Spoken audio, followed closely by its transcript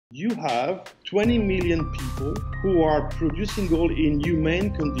You have 20 million people who are producing gold in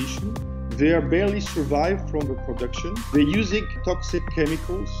humane condition. They are barely survive from the production. They're using toxic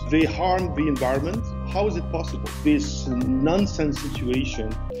chemicals. They harm the environment. How is it possible? This nonsense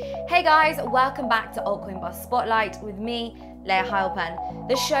situation. Hey guys, welcome back to Altcoin Boss Spotlight with me, Leah Heilpan,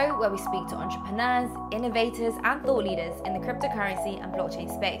 the show where we speak to entrepreneurs, innovators, and thought leaders in the cryptocurrency and blockchain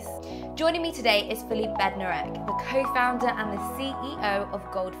space. Joining me today is Philippe Bednarek, the co-founder and the CEO of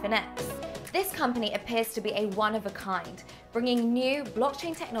GoldFinX. This company appears to be a one-of-a-kind, bringing new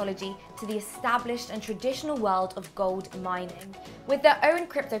blockchain technology to the established and traditional world of gold mining. With their own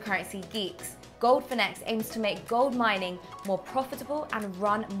cryptocurrency geeks, GoldFinX aims to make gold mining more profitable and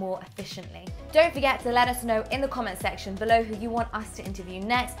run more efficiently. Don't forget to let us know in the comment section below who you want us to interview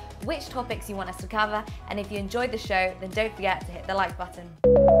next, which topics you want us to cover, and if you enjoyed the show, then don't forget to hit the like button.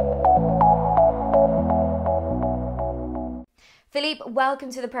 Philippe, welcome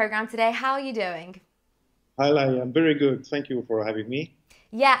to the program today. How are you doing? Hi, Leah. I'm very good. Thank you for having me.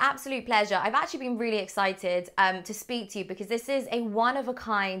 Yeah, absolute pleasure. I've actually been really excited to speak to you because this is a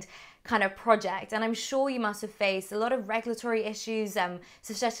one-of-a-kind kind of project, and I'm sure you must have faced a lot of regulatory issues,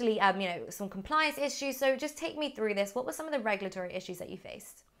 especially some compliance issues. So just take me through this. What were some of the regulatory issues that you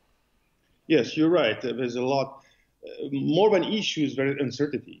faced? Yes, you're right. There's a lot more than issues. Very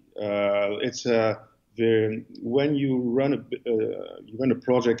uncertainty. When you run a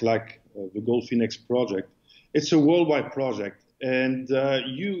project like the GoldFinX project, it's a worldwide project, and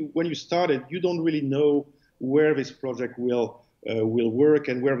when you start it, you don't really know where this project will work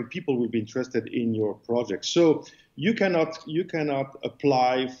and where the people will be interested in your project. So you cannot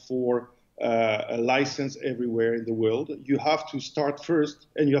apply for a license everywhere in the world. You have to start first,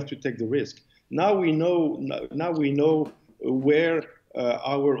 and you have to take the risk. Now we know where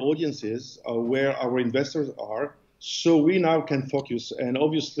our audience is, where our investors are. So we now can focus, and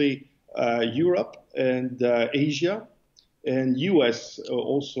obviously Europe and Asia and US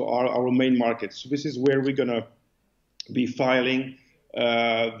also are our main markets. So this is where we're gonna be filing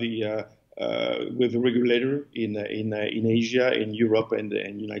with the regulator in Asia, in Europe, and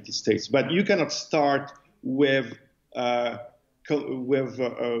United States. But you cannot start with a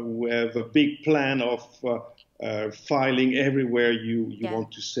big plan of filing everywhere you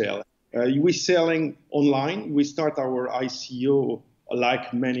want to sell. We're selling online. We start our ICO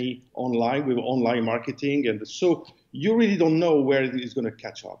like many online with online marketing, and so you really don't know where it is going to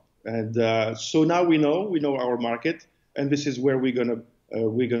catch up. And so now we know our market, and this is where we're gonna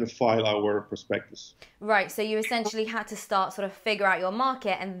file our prospectus. Right. So you essentially had to start sort of figure out your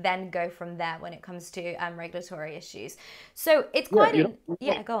market and then go from there when it comes to regulatory issues. So it's quite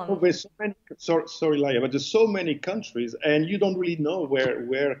go on. There's so many, sorry, Leah, but there's so many countries, and you don't really know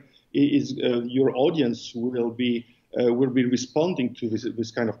where is your audience will be responding to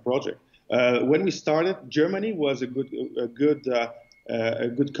this kind of project. When we started, Germany was a good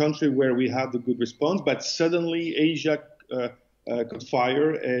country where we had a good response, but suddenly Asia caught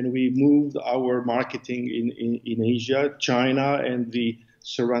fire, and we moved our marketing in Asia, China, and the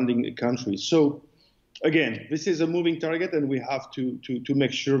surrounding countries. So again, this is a moving target, and we have to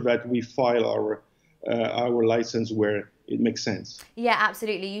make sure that we file our license where it makes sense. Yeah,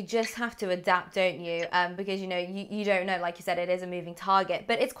 absolutely. You just have to adapt, don't you? Because, you don't know, like you said, it is a moving target.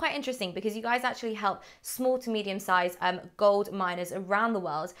 But it's quite interesting because you guys actually help small to medium-sized gold miners around the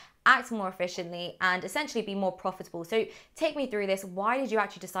world act more efficiently and essentially be more profitable. So take me through this. Why did you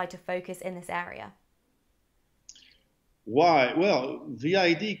actually decide to focus in this area? Why? Well, the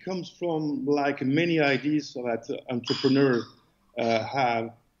idea comes from, like many ideas that entrepreneurs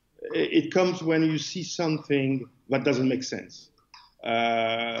have. It comes when you see something that doesn't make sense.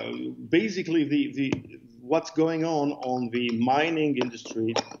 Basically, what's going on the mining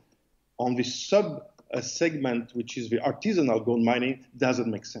industry, on the segment, which is the artisanal gold mining, doesn't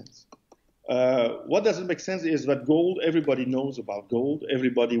make sense. What doesn't make sense is that gold, everybody knows about gold.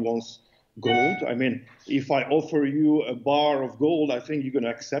 Everybody wants gold. I mean, if I offer you a bar of gold, I think you're going to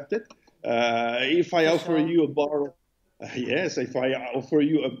accept it. If I offer you a bar if I offer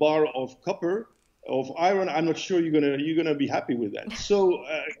you a bar of copper, of iron, I'm not sure you're gonna be happy with that. So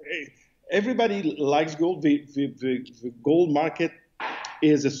everybody likes gold. The gold market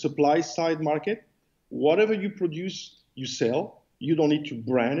is a supply side market. Whatever you produce, you sell. You don't need to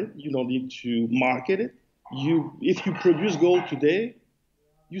brand it. You don't need to market it. If you produce gold today,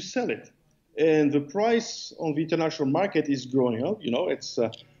 you sell it, and the price on the international market is growing up.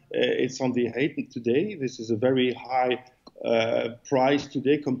 It's on the height today. This is a very high price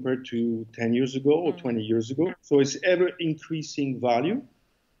today compared to 10 years ago or 20 years ago. So it's ever increasing value.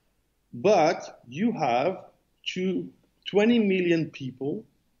 But you have 20 million people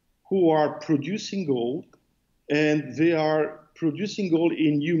who are producing gold, and they are producing gold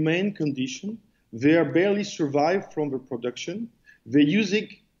in humane condition. They are barely survived from the production. They're using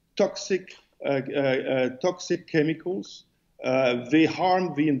toxic chemicals. They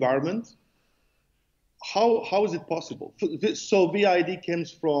harm the environment. How is it possible? So the idea comes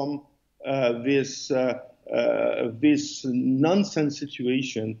from this nonsense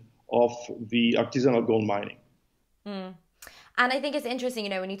situation of the artisanal gold mining. Mm. And I think it's interesting,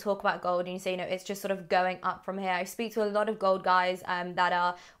 when you talk about gold and you say, it's just sort of going up from here. I speak to a lot of gold guys that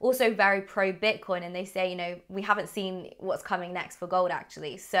are also very pro Bitcoin, and they say, we haven't seen what's coming next for gold,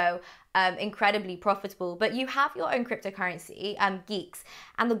 actually. So incredibly profitable. But you have your own cryptocurrency, Geeks,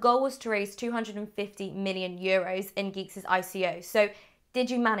 and the goal was to raise 250 million euros in Geeks' ICO. So did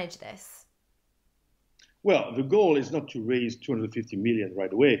you manage this? Well, the goal is not to raise 250 million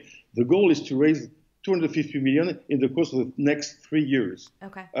right away. The goal is to raise 250 million in the course of the next 3 years.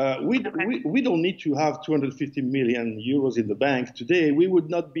 Okay. We don't need to have 250 million euros in the bank today. We would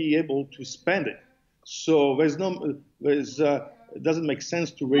not be able to spend it. So it doesn't make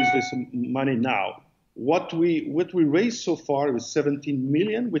sense to raise this money now. What we raised so far is 17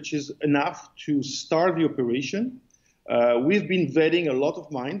 million, which is enough to start the operation. We've been vetting a lot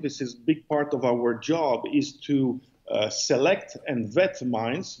of mines. This is a big part of our job, is to select and vet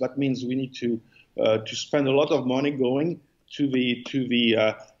mines. That means we need to spend a lot of money going to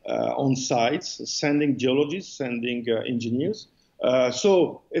the on sites, sending geologists, sending engineers.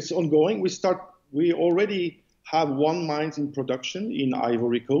 So it's ongoing. We already have one mine in production in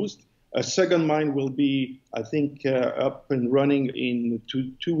Ivory Coast. A second mine will be, I think, up and running in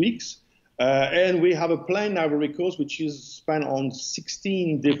two weeks. And we have a plan in Ivory Coast which is spanned on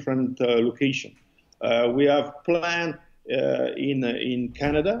 16 different locations. We have plan in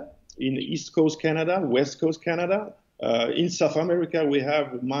Canada, in East Coast Canada, West Coast Canada. In South America, we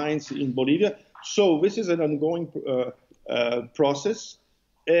have mines in Bolivia. So this is an ongoing process.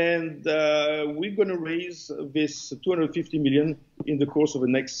 And we're going to raise this 250 million in the course of the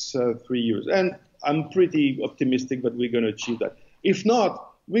next 3 years. And I'm pretty optimistic that we're going to achieve that. If not,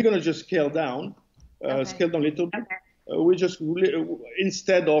 we're going to just scale down a little bit. We just,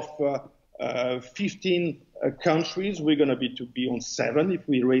 instead of 15 countries, we're going to be on 7 if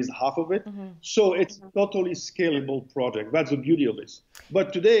we raise half of it. Mm-hmm. So it's a totally scalable project. That's the beauty of this.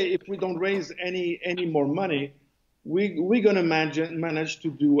 But today, if we don't raise any more money, we're going to manage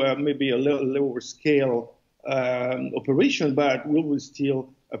to do maybe a little lower scale operation, but we will still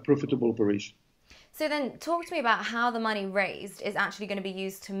a profitable operation. So then talk to me about how the money raised is actually going to be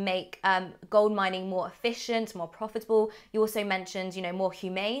used to make gold mining more efficient, more profitable. You also mentioned, more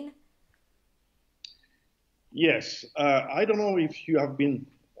humane. Yes, I don't know if you have been,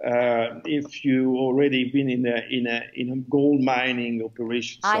 if you already been in a gold mining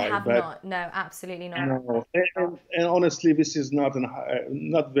operation. I have not. No, absolutely not. No, and honestly, this is not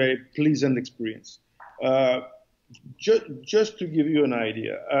very pleasant experience. Just to give you an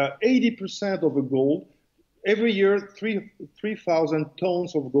idea, 80% of the gold every year, 3,000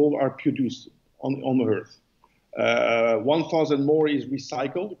 tons of gold are produced on the earth. 1,000 more is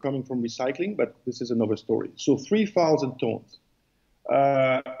recycled, coming from recycling, but this is another story. So 3,000 tons.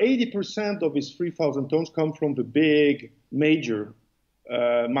 80% of these 3,000 tons come from the big major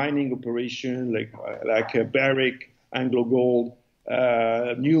mining operation like Barrick, Anglo Gold,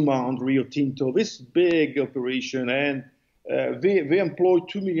 Newmont, Rio Tinto, this big operation, and they employ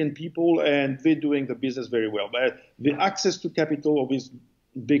 2 million people, and they're doing the business very well. But the access to capital of these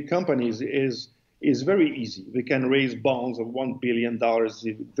big companies is very easy. They can raise bonds of $1 billion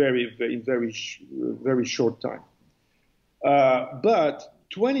in very short time. But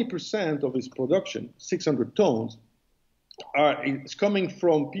 20% of its production, 600 tons, is coming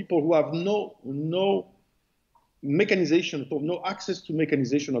from people who have no mechanization at all, no access to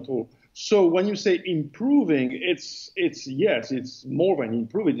mechanization at all. So when you say improving, it's more than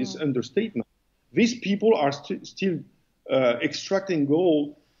improving. It's understatement. These people are still extracting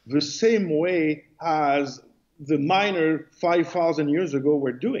gold the same way as the miner 5,000 years ago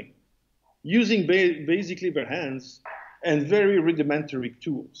were doing, using basically their hands and very rudimentary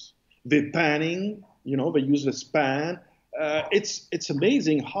tools. They're panning, they use the span. It's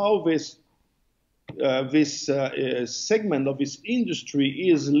amazing how this segment of this industry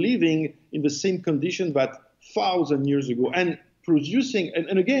is living in the same condition that 1,000 years ago and producing.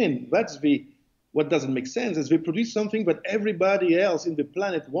 And again, that's what doesn't make sense is they produce something that everybody else in the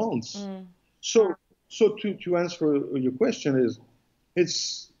planet wants. Mm. So to answer your question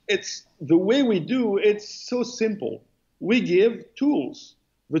it's the way we do. It's so simple. We give tools.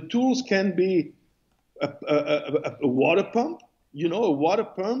 The tools can be a water pump. a water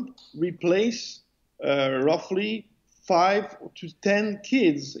pump replace roughly 5 to 10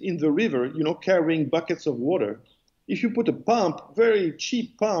 kids in the river, carrying buckets of water. If you put a pump, very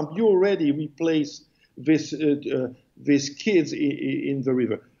cheap pump, you already replace these kids in the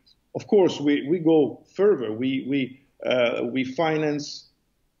river. Of course, we go further. We finance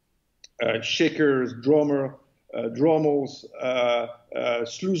shakers, drummers,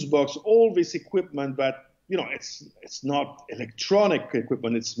 sluice box, all this equipment, but it's not electronic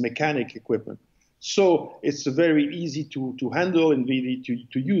equipment, it's mechanic equipment. So it's very easy to handle and really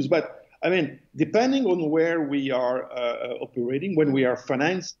to use. But I mean, depending on where we are operating, when we are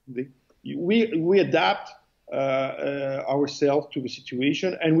financing, we adapt ourselves to the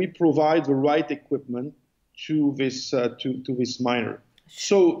situation, and we provide the right equipment to this miner.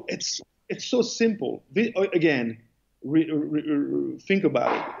 So it's so simple. Again, think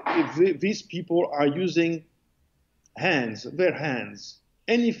about it. These people are using their hands.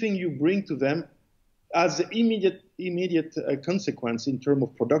 Anything you bring to them has immediate consequence in terms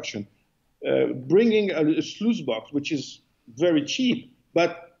of production. Bringing a sluice box, which is very cheap,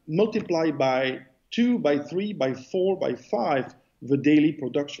 but multiply by 2, by 3, by 4, by 5 the daily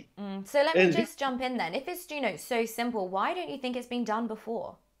production. So let me just jump in then. If it's so simple, why don't you think it's been done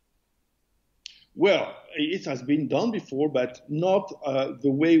before? Well, it has been done before, but not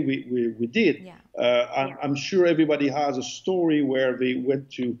the way we did. Yeah. I'm sure everybody has a story where they went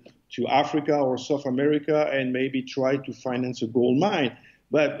to Africa or South America and maybe tried to finance a gold mine.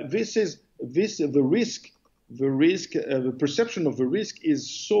 But the perception of the risk is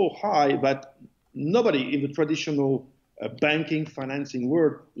so high that nobody in the traditional banking, financing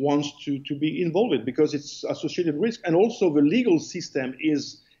world wants to be involved with, because it's associated risk, and also the legal system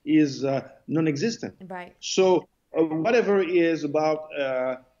is non-existent. Right. So whatever is about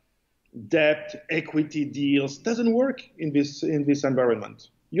debt, equity deals doesn't work in this environment.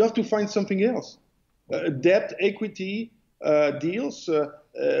 You have to find something else. Debt, equity deals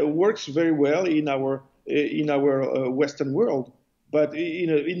works very well in our Western world, but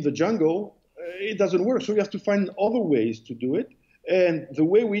in the jungle it doesn't work. So you have to find other ways to do it. And the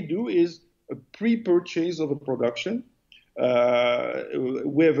way we do is a pre-purchase of a production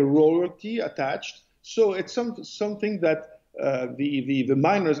with a royalty attached. So it's something that the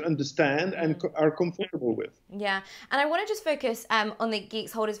miners understand and are comfortable with. Yeah, and I want to just focus on the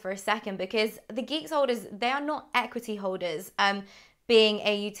Geeks holders for a second, because the Geeks holders, they are not equity holders, being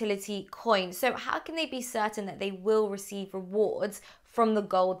a utility coin. So how can they be certain that they will receive rewards from the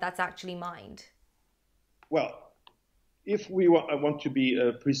gold that's actually mined? Well, if we want to be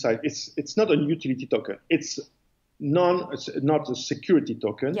precise, it's not a utility token. It's not a security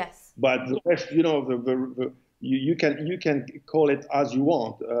token. Yes. But the rest, you can call it as you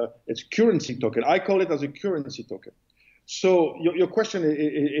want. It's currency token. I call it as a currency token. So your question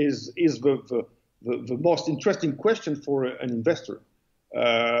is the most interesting question for an investor.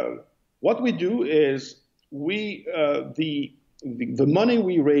 What we do is the money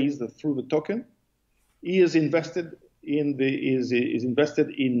we raise through the token is invested in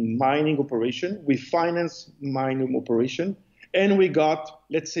mining operation. We finance mining operation, and we got,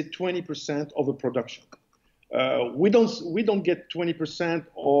 let's say, 20% of the production. We don't get 20%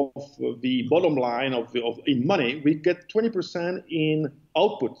 of the bottom line in money. We get 20% in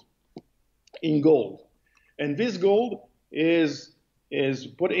output, in gold, and this gold is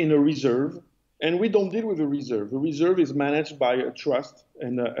put in a reserve. And we don't deal with the reserve. The reserve is managed by a trust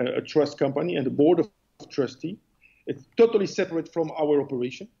and a trust company and a board of trustee. It's totally separate from our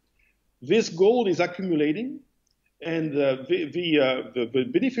operation. This gold is accumulating, and the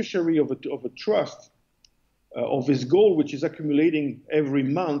beneficiary of a trust of this gold, which is accumulating every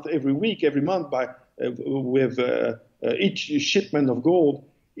month, every week, every month with each shipment of gold,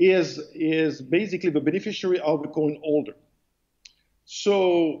 is basically the beneficiary of the coin holder.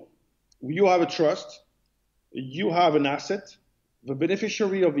 So you have a trust, you have an asset. The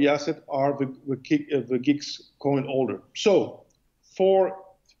beneficiary of the asset are the Geeks coin holder. So,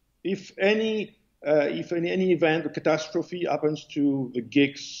 if any event, a catastrophe happens to the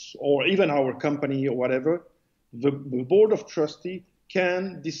Geeks or even our company or whatever, the board of trustee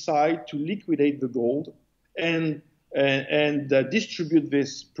can decide to liquidate the gold and distribute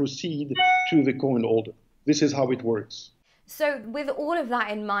this proceed to the coin holder. This is how it works. So with all of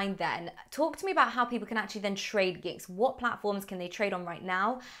that in mind then, talk to me about how people can actually then trade Geeks. What platforms can they trade on right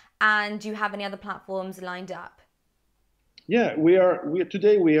now? And do you have any other platforms lined up? Yeah,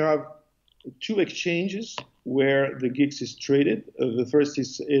 today we have 2 exchanges where the Geeks is traded. The first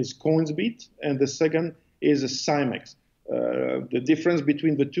is CoinsBit, and the second is Cymex. The difference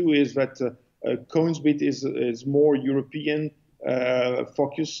between the two is that CoinsBit is more European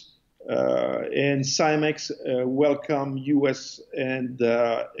focus. And Cymex welcome US and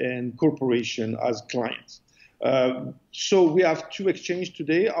corporation as clients. So we have 2 exchanges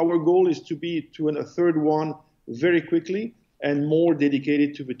today. Our goal is to be to a third one very quickly and more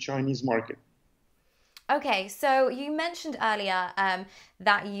dedicated to the Chinese market. Okay, so you mentioned earlier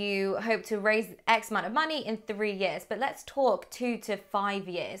that you hope to raise X amount of money in 3 years, but let's talk 2 to 5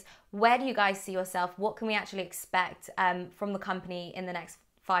 years. Where do you guys see yourself? What can we actually expect from the company in the next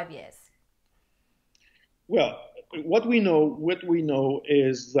 5 years? Well, what we know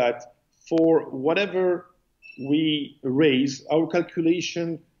is that for whatever we raise, our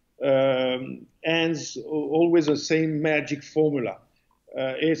calculation ends always the same magic formula.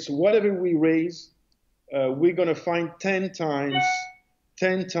 It's whatever we raise, we're going to find 10 times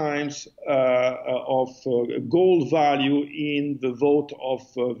of gold value in the vote of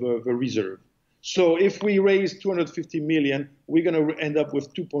the reserve. So if we raise 250 million, we're going to end up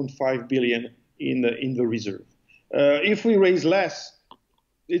with 2.5 billion in the reserve. If we raise less,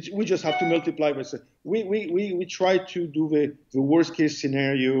 we just have to multiply by. We try to do the worst case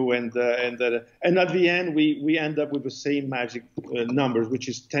scenario, and at the end we end up with the same magic numbers, which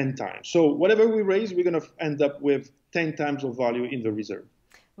is 10 times. So whatever we raise, we're going to end up with 10 times of value in the reserve.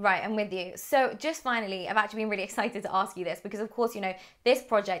 Right, I'm with you. So just finally, I've actually been really excited to ask you this because, of course, you know, this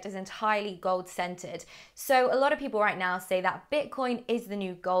project is entirely gold centered. So a lot of people right now say that Bitcoin is the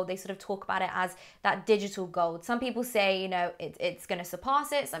new gold. They sort of talk about it as that digital gold. Some people say, you know, it's going to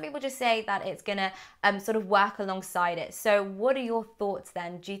surpass it. Some people just say that it's going to sort of work alongside it. So what are your thoughts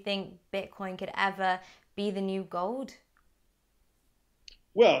then? Do you think Bitcoin could ever be the new gold?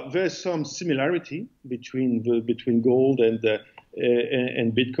 Well, there's some similarity between gold and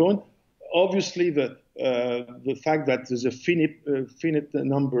Bitcoin. Obviously, the fact that there's a finite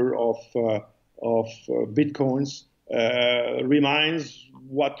number of Bitcoins reminds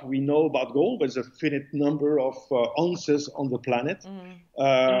what we know about gold. There's a finite number of ounces on the planet.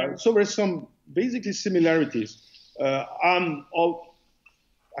 So there's some basically similarities. I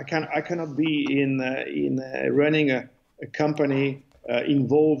cannot be in running a company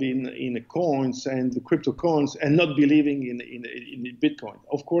involved in coins and the crypto coins and not believing in Bitcoin.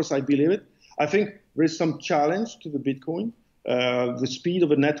 Of course, I believe it. I think there is some challenge to the Bitcoin. The speed of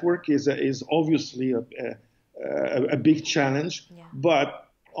the network is obviously a big challenge. Yeah. But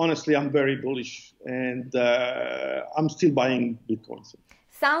honestly, I'm very bullish, and I'm still buying Bitcoins.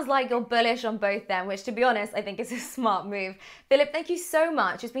 Sounds like you're bullish on both them, which, to be honest, I think is a smart move. Philippe, thank you so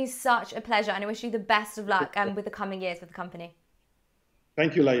much. It's been such a pleasure, and I wish you the best of luck with the coming years with the company.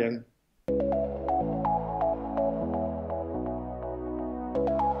 Thank you, Layan.